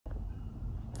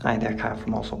Hi there, Kyle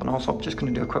from Allsop and Allsop. Just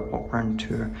going to do a quick walk around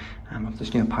tour of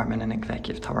this new apartment in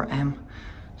Executive Tower M.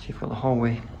 So you've got the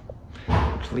hallway,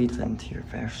 which leads into your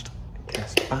first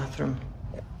guest bathroom.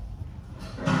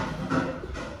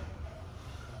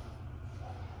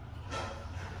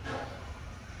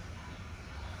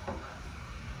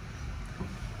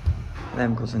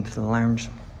 Then goes into the lounge,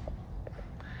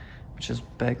 which is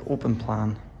big, open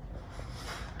plan.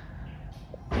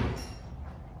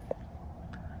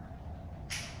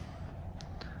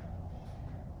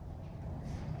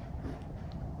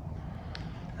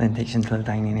 Then takes you into the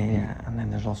dining area, and then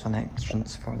there's also an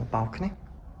entrance for the balcony.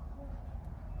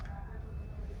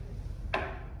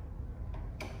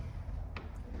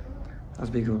 As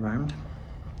we go around,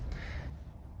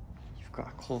 you've got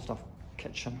a closed off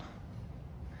kitchen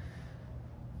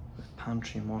with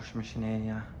pantry and washing machine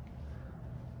area.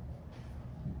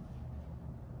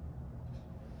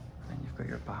 And you've got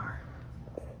your bar.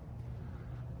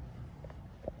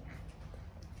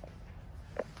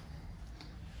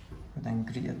 We're then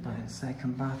greeted by the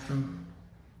second bathroom.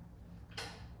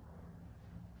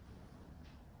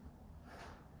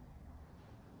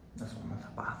 This one with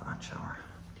a bath and shower.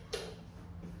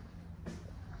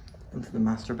 Into the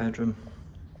master bedroom,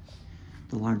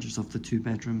 the largest of the two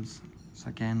bedrooms. So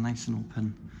again, nice and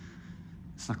open.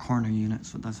 It's a corner unit,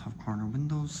 so it does have corner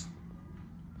windows,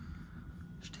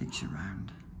 which takes you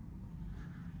around.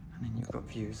 And then you've got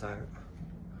views out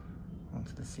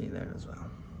onto the sea there as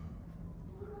well.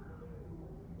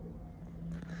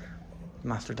 The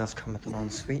master does come with an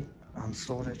ensuite and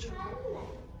storage.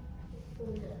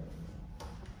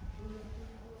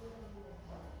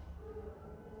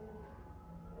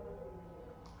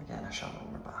 Again, a shower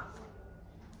or bath.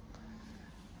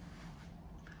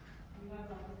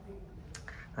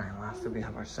 And lastly, we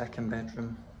have our second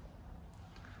bedroom.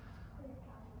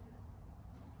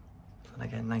 And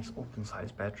again, nice open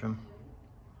sized bedroom.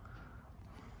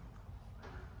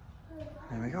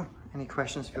 There we go. Any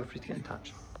questions, feel free to get in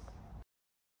touch.